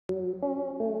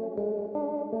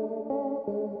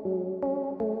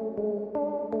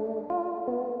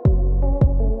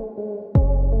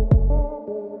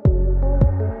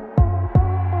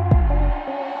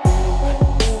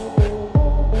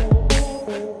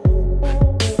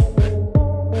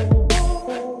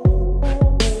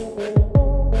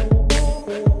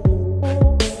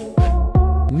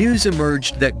news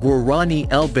emerged that Guarani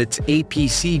Elbit's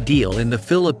APC deal in the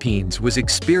Philippines was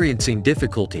experiencing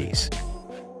difficulties.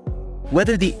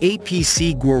 Whether the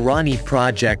APC Guarani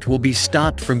project will be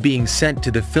stopped from being sent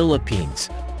to the Philippines,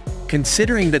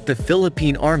 considering that the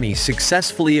Philippine Army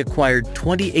successfully acquired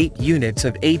 28 units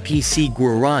of APC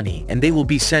Guarani and they will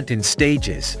be sent in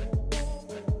stages.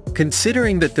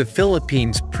 Considering that the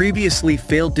Philippines previously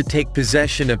failed to take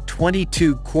possession of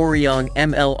 22 Koreong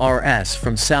MLRS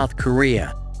from South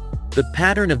Korea, the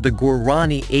pattern of the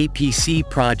Guarani APC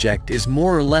project is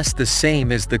more or less the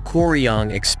same as the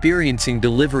Koreong experiencing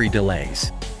delivery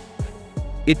delays.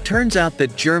 It turns out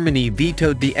that Germany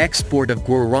vetoed the export of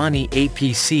Guarani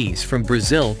APCs from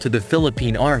Brazil to the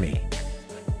Philippine Army.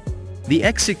 The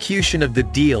execution of the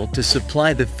deal to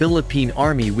supply the Philippine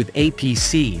Army with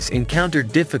APCs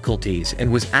encountered difficulties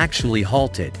and was actually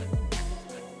halted.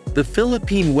 The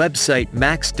Philippine website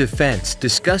Max Defense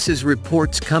discusses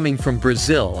reports coming from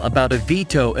Brazil about a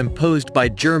veto imposed by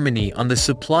Germany on the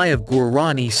supply of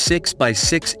Guarani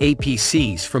 6x6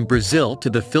 APCs from Brazil to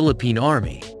the Philippine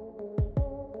Army.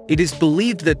 It is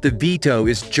believed that the veto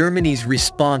is Germany's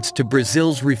response to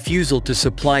Brazil's refusal to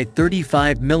supply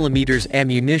 35mm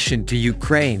ammunition to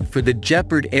Ukraine for the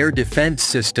Gepard air defense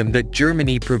system that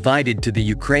Germany provided to the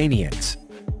Ukrainians.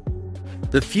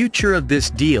 The future of this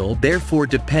deal therefore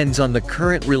depends on the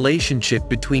current relationship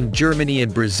between Germany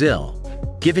and Brazil,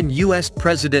 given US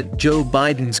President Joe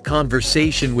Biden's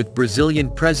conversation with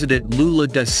Brazilian President Lula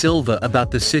da Silva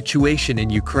about the situation in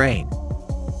Ukraine.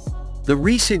 The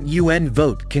recent UN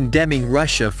vote condemning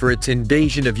Russia for its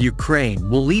invasion of Ukraine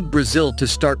will lead Brazil to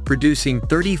start producing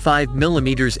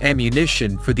 35mm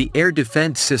ammunition for the air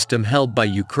defense system held by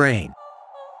Ukraine.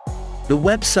 The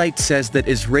website says that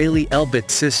Israeli Elbit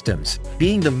Systems,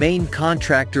 being the main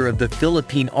contractor of the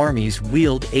Philippine Army's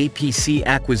wheeled APC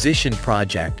acquisition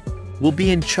project, will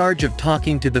be in charge of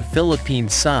talking to the Philippine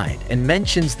side and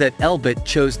mentions that Elbit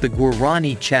chose the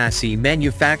Guarani chassis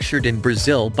manufactured in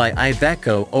Brazil by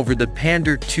Iveco over the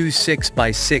Pandar II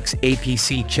 6x6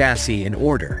 APC chassis in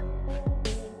order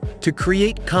to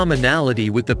create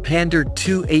commonality with the Pandar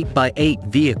II 8x8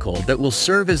 vehicle that will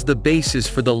serve as the basis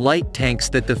for the light tanks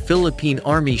that the Philippine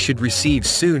Army should receive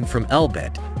soon from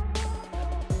Elbit.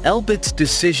 Elbit's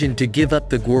decision to give up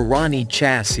the Guarani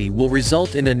chassis will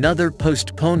result in another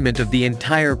postponement of the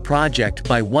entire project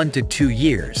by 1 to 2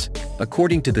 years,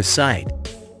 according to the site.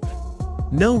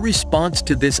 No response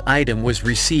to this item was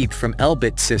received from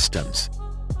Elbit Systems.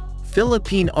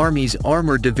 Philippine Army's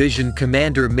Armor Division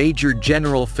Commander Major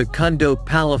General Facundo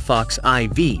Palafox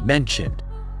IV mentioned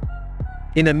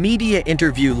in a media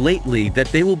interview lately that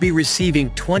they will be receiving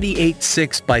 28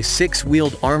 6x6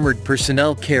 wheeled armored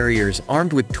personnel carriers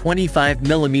armed with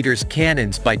 25mm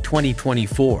cannons by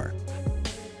 2024.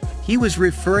 He was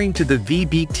referring to the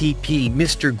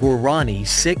VBTP-MR Guarani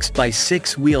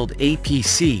 6x6 wheeled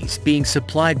APCs being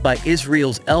supplied by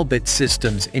Israel's Elbit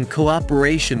Systems in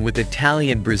cooperation with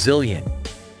Italian-Brazilian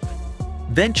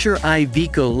venture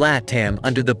Iveco Latam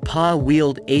under the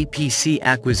PA-wheeled APC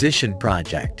acquisition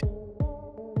project.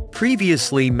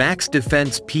 Previously, Max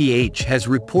Defense PH has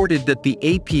reported that the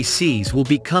APCs will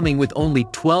be coming with only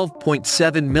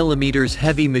 12.7mm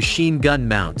heavy machine gun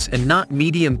mounts and not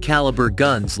medium-caliber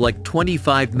guns like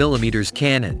 25mm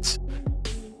cannons.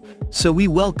 So we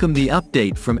welcome the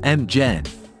update from MGen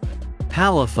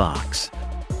Palafox.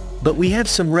 But we have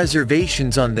some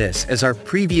reservations on this as our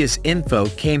previous info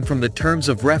came from the terms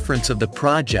of reference of the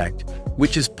project,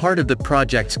 which is part of the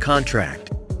project's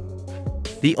contract.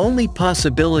 The only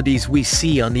possibilities we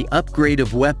see on the upgrade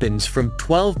of weapons from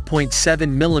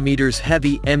 12.7mm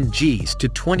heavy MGs to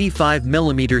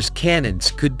 25mm cannons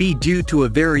could be due to a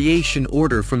variation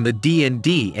order from the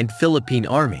DND and Philippine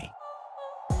Army.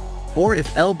 Or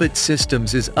if Elbit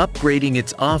Systems is upgrading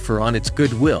its offer on its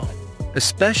goodwill,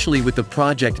 especially with the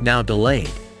project now delayed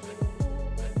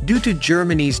due to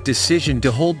Germany's decision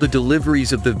to hold the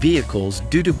deliveries of the vehicles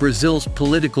due to Brazil's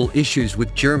political issues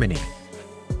with Germany.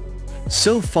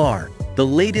 So far, the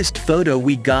latest photo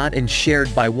we got and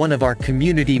shared by one of our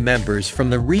community members from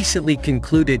the recently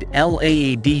concluded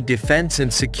LAAD Defense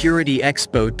and Security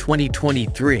Expo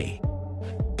 2023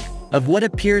 of what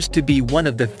appears to be one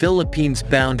of the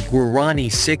Philippines-bound Guarani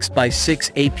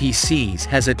 6x6 APCs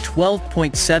has a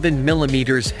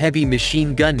 12.7mm heavy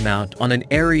machine gun mount on an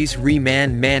Ares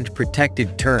Reman manned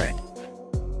protected turret,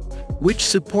 which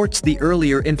supports the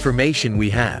earlier information we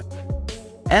have.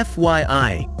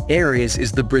 FYI, Ares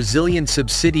is the Brazilian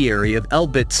subsidiary of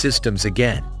Elbit Systems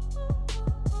again.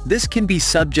 This can be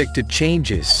subject to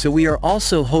changes, so we are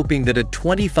also hoping that a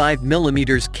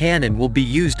 25mm cannon will be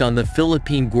used on the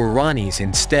Philippine Guaranis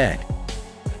instead.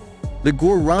 The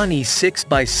Guarani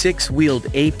 6x6 wheeled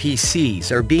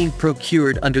APCs are being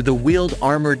procured under the Wheeled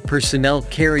Armored Personnel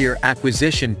Carrier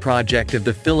Acquisition Project of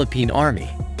the Philippine Army,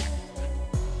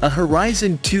 a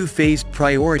Horizon 2-phase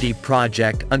priority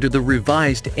project under the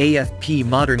revised AFP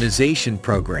modernization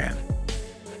program.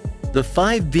 The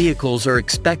 5 vehicles are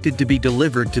expected to be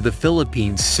delivered to the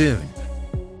Philippines soon.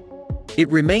 It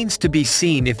remains to be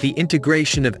seen if the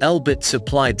integration of Elbit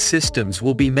supplied systems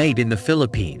will be made in the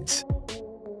Philippines.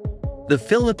 The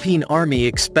Philippine Army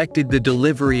expected the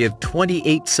delivery of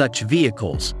 28 such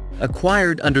vehicles,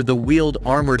 acquired under the Wheeled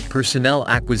Armored Personnel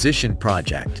Acquisition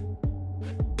Project.